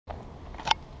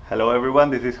Hello everyone,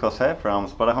 this is Jose from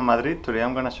Spotahome, Madrid. Today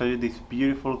I'm gonna show you this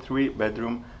beautiful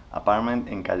 3-bedroom apartment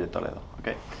in Calle Toledo,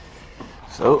 okay?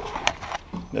 So,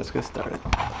 let's get started.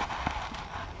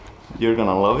 You're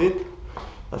gonna love it.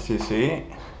 As you see,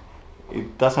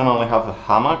 it doesn't only have a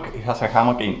hammock, it has a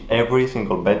hammock in every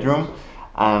single bedroom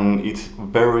and it's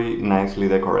very nicely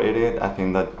decorated. I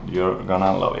think that you're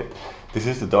gonna love it. This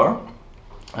is the door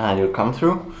and you'll come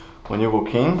through. When you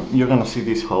walk in, you're gonna see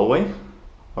this hallway,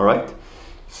 alright?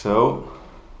 So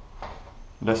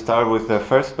let's start with the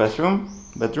first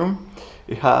bedroom.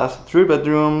 It has 3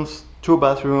 bedrooms, 2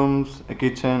 bathrooms, a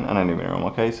kitchen and a living room.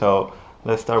 Okay, so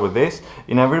let's start with this.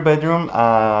 In every bedroom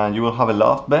you will have a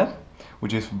loft bed,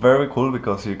 which is very cool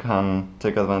because you can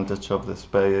take advantage of the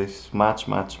space much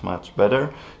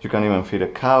better. You can even fit a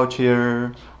couch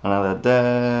here, another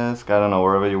desk, I don't know,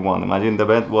 wherever you want. Imagine the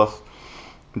bed was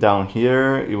down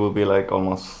here, it would be like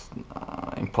almost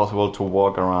impossible to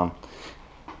walk around.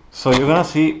 So you're gonna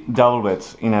see double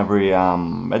beds in every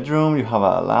bedroom. You have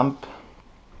a lamp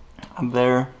up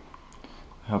there.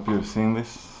 I hope you've seen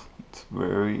this. It's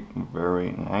very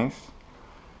nice.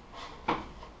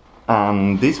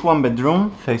 This 1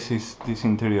 bedroom faces this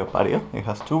interior patio. It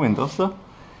has 2 windows though.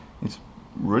 It's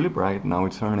really bright now.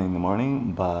 It's early in the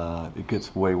morning, but it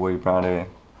gets way brighter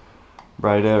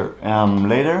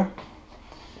later.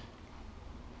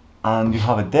 And you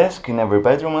have a desk in every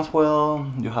bedroom as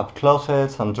well. You have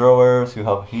closets and drawers, you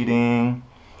have heating.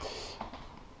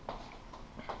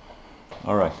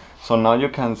 Alright, so now you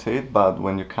can see it, but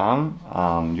when you come,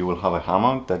 you will have a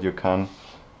hammock that you can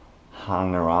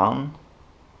hang around.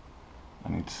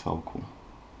 And it's so cool.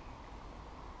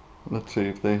 Let's see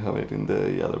if they have it in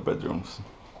the other bedrooms.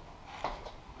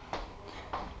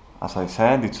 As I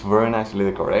said, it's very nicely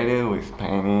decorated with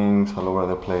paintings all over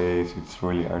the place. It's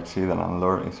really artsy. The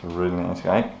landlord is a really nice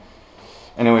guy.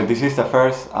 Anyway, this is the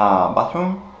first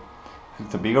bathroom.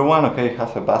 It's a bigger one, okay, it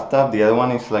has a bathtub. The other one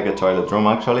is like a toilet room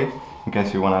actually, in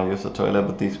case you want to use the toilet,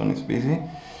 but this one is busy.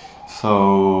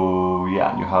 So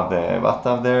yeah, you have the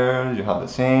bathtub there, you have the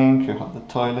sink, you have the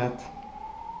toilet.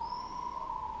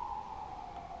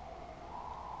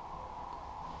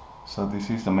 So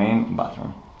this is the main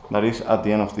bathroom. That is at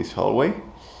the end of this hallway.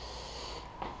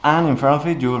 And in front of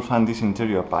it you will find this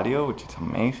interior patio, which is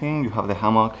amazing. You have the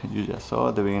hammock you just saw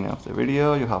at the beginning of the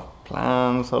video. You have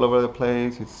plants all over the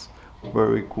place. It's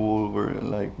very cool, very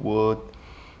like wood.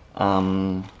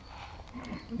 You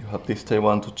have this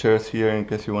table and 2 chairs here in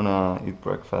case you wanna eat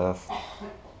breakfast.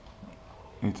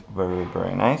 It's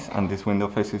very nice. And this window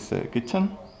faces the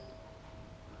kitchen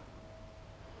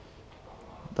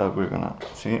that we're gonna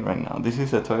see right now. This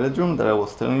is the toilet room that I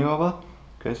was telling you about.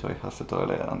 Okay, so it has the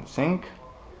toilet and the sink,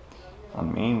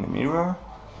 and me in the mirror,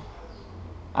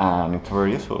 and it's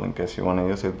very useful in case you want to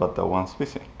use it but the one's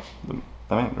busy,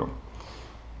 the main room.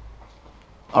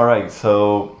 Alright,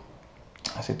 so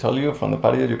as I told you, from the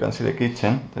patio you can see the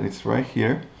kitchen that is right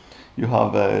here. You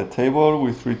have a table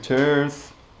with 3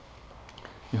 chairs,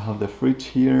 you have the fridge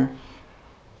here,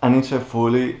 and it's a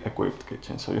fully equipped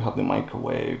kitchen. So you have the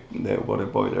microwave, the water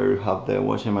boiler, you have the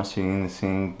washing machine, the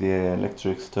sink, the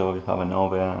electric stove, you have an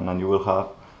oven, and you will have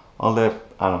all the,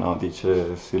 I don't know,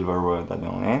 dishes, silverware that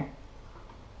you need.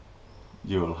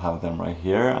 You will have them right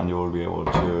here and you will be able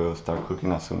to start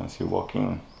cooking as soon as you walk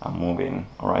in and move in,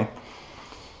 alright?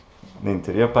 The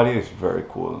interior patio is very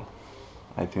cool.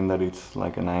 I think that it's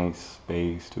like a nice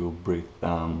space to breathe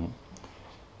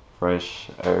fresh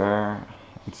air.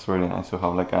 It's really nice to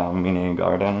have like a mini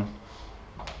garden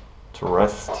to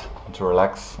rest, to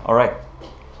relax. Alright,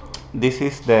 this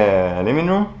is the living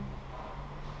room.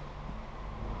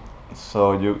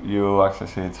 So you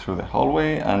access it through the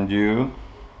hallway and you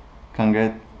can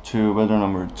get to bedroom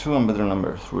number 2 and bedroom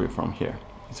number 3 from here.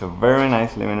 It's a very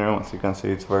nice living room. As you can see,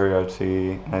 it's very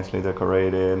artsy, nicely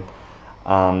decorated.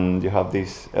 You have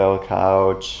this L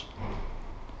couch.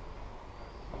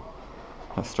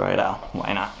 Let's try it out,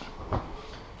 why not?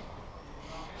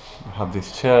 You have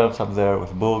these shelves up there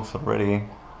with books already.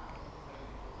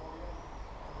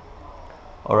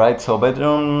 Alright, so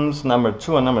bedrooms number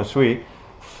 2 and number 3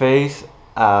 face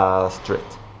a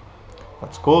street.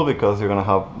 That's cool because you're gonna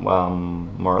have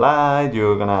more light,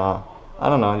 you're gonna, I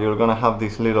don't know, you're gonna have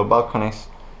these little balconies,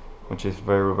 which is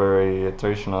very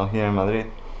traditional here in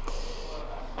Madrid.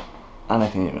 And I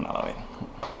think you're gonna love it.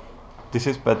 This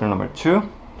is bedroom number 2.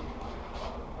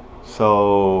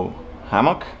 So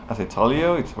hammock, as I told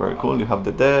you, it's very cool. You have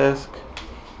the desk,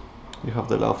 you have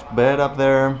the loft bed up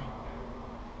there,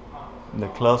 the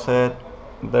closet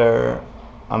there,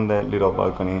 and the little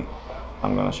balcony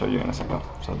I'm gonna show you in a second.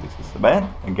 So this is the bed,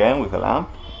 again with the lamp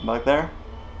back there.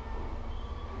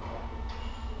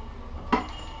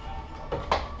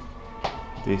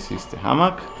 This is the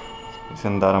hammock.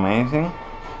 Isn't that amazing?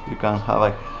 You can have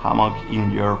a hammock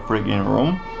in your freaking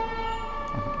room.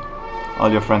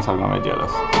 All your friends are gonna be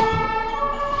jealous.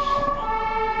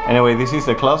 Anyway, this is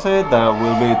the closet that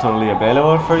will be totally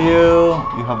available for you.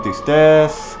 You have this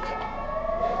desk,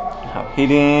 you have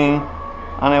heating,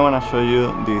 and I want to show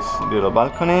you this little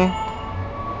balcony.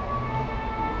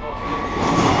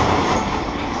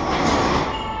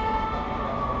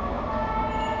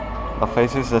 That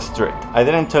faces the street. I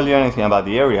didn't tell you anything about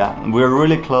the area. We're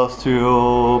really close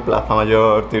to Plaza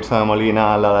Mayor, Tirso de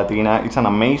Molina, La Latina. It's an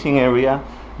amazing area.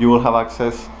 You will have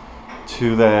access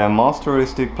to the most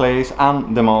touristic place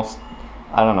and the most,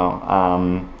 I don't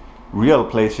know, real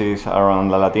places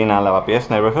around La Latina and Lavapiés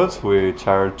neighborhoods, which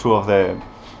are two of the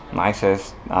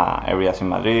nicest areas in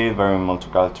Madrid, very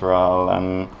multicultural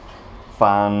and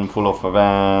fun, full of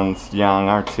events, young,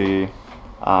 artsy.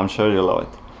 I'm sure you'll love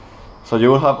it. So you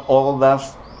will have all that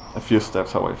a few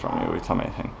steps away from you. It's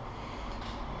amazing.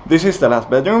 This is the last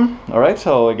bedroom. Alright,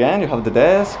 so again, you have the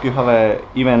desk, you have a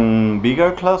even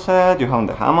bigger closet, you have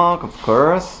the hammock, of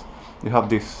course, you have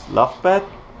this loft bed.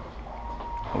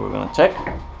 We're gonna check.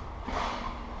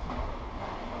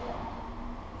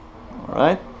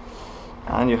 Alright,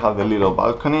 and you have the little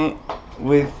balcony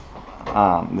with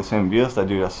the same views that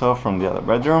you just saw from the other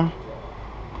bedroom.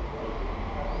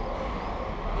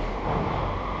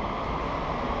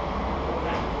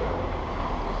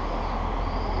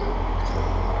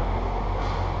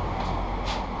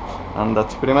 And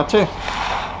that's pretty much it.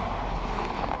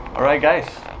 Alright guys,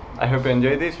 I hope you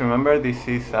enjoyed this. Remember, this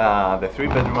is the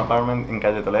 3-bedroom apartment in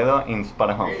Calle Toledo in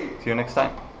Spotahome. See you next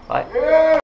time. Bye.